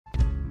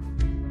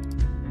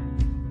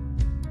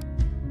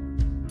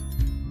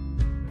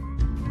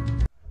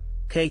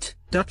Kate,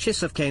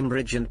 Duchess of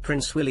Cambridge and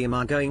Prince William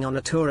are going on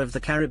a tour of the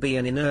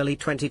Caribbean in early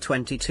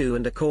 2022,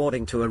 and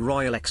according to a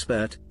royal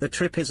expert, the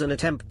trip is an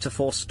attempt to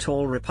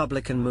forestall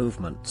Republican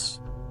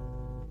movements.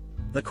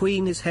 The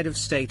Queen is head of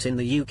state in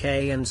the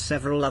UK and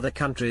several other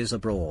countries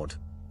abroad.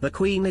 The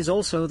Queen is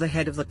also the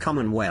head of the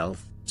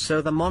Commonwealth,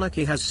 so the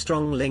monarchy has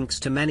strong links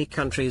to many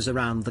countries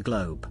around the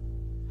globe.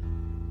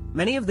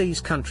 Many of these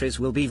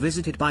countries will be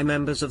visited by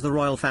members of the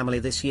royal family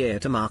this year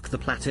to mark the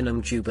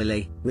Platinum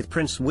Jubilee, with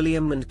Prince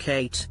William and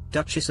Kate,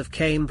 Duchess of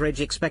Cambridge,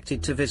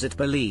 expected to visit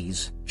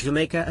Belize,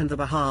 Jamaica and the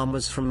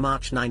Bahamas from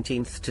March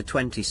 19 to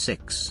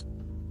 26.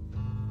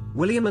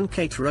 William and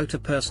Kate wrote a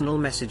personal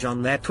message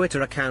on their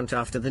Twitter account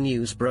after the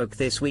news broke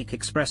this week,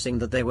 expressing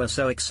that they were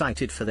so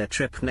excited for their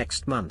trip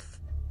next month.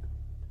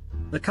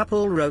 The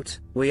couple wrote,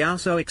 "We are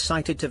so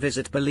excited to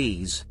visit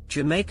Belize,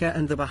 Jamaica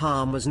and the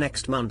Bahamas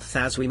next month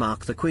as we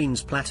mark the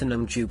Queen's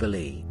Platinum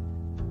Jubilee.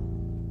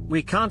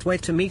 We can't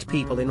wait to meet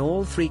people in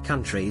all three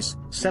countries,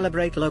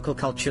 celebrate local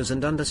cultures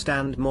and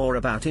understand more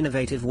about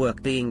innovative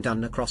work being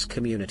done across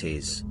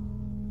communities."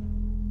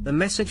 The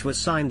message was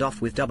signed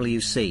off with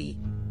WC.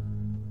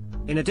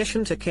 In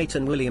addition to Kate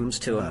and William's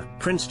tour,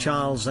 Prince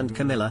Charles and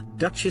Camilla,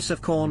 Duchess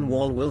of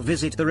Cornwall, will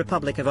visit the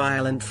Republic of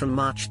Ireland from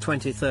March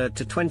 23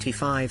 to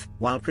 25,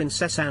 while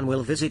Princess Anne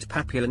will visit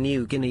Papua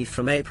New Guinea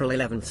from April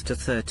 11 to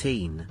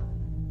 13.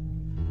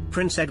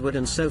 Prince Edward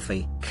and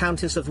Sophie,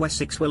 Countess of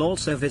Wessex, will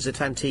also visit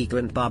Antigua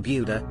and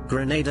Barbuda,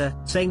 Grenada,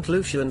 St.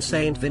 Lucia and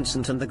St.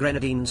 Vincent and the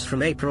Grenadines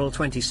from April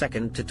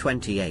 22 to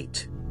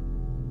 28.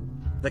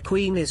 The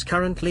Queen is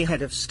currently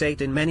head of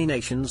state in many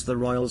nations the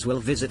royals will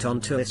visit on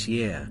tour this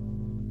year.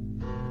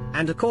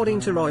 And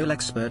according to royal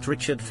expert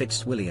Richard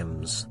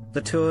Fitzwilliams,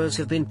 the tours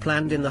have been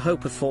planned in the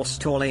hope of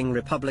forestalling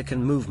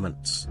Republican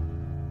movements.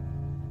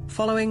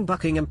 Following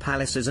Buckingham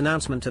Palace's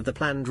announcement of the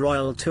planned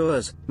royal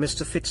tours,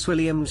 Mr.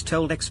 Fitzwilliams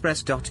told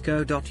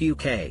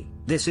Express.co.uk,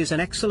 "This is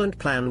an excellent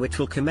plan which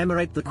will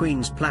commemorate the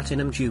Queen's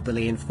Platinum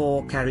Jubilee in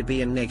 4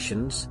 Caribbean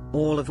nations,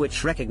 all of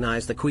which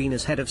recognise the Queen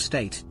as head of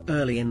state,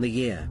 early in the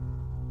year.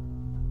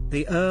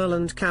 The Earl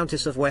and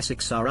Countess of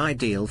Wessex are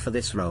ideal for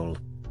this role.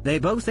 They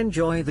both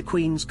enjoy the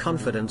Queen's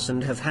confidence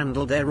and have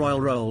handled their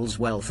royal roles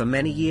well for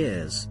many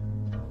years.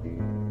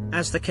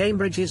 As the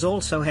Cambridges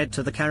also head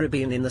to the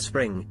Caribbean in the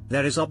spring,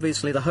 there is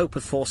obviously the hope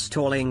of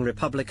forestalling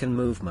Republican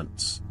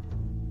movements."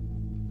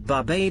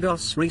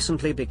 Barbados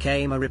recently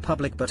became a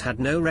republic but had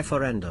no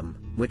referendum,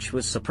 which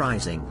was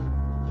surprising.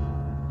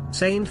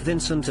 St.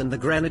 Vincent and the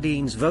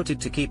Grenadines voted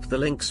to keep the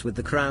links with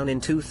the Crown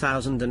in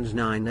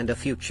 2009, and a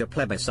future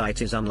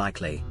plebiscite is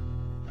unlikely.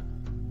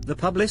 The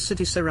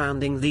publicity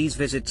surrounding these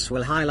visits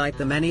will highlight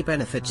the many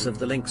benefits of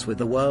the links with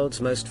the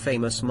world's most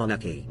famous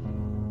monarchy.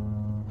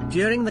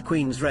 During the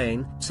Queen's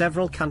reign,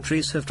 several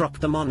countries have dropped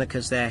the monarch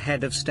as their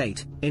head of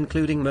state,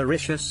 including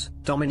Mauritius,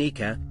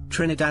 Dominica,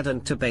 Trinidad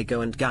and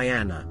Tobago and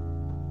Guyana.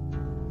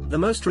 The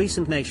most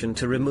recent nation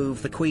to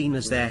remove the Queen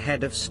as their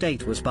head of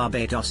state was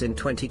Barbados in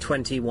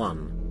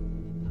 2021.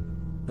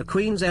 The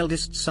Queen's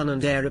eldest son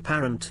and heir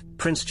apparent,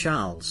 Prince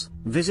Charles,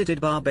 visited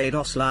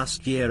Barbados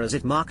last year as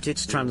it marked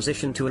its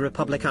transition to a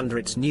republic under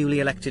its newly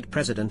elected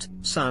president,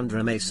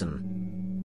 Sandra Mason.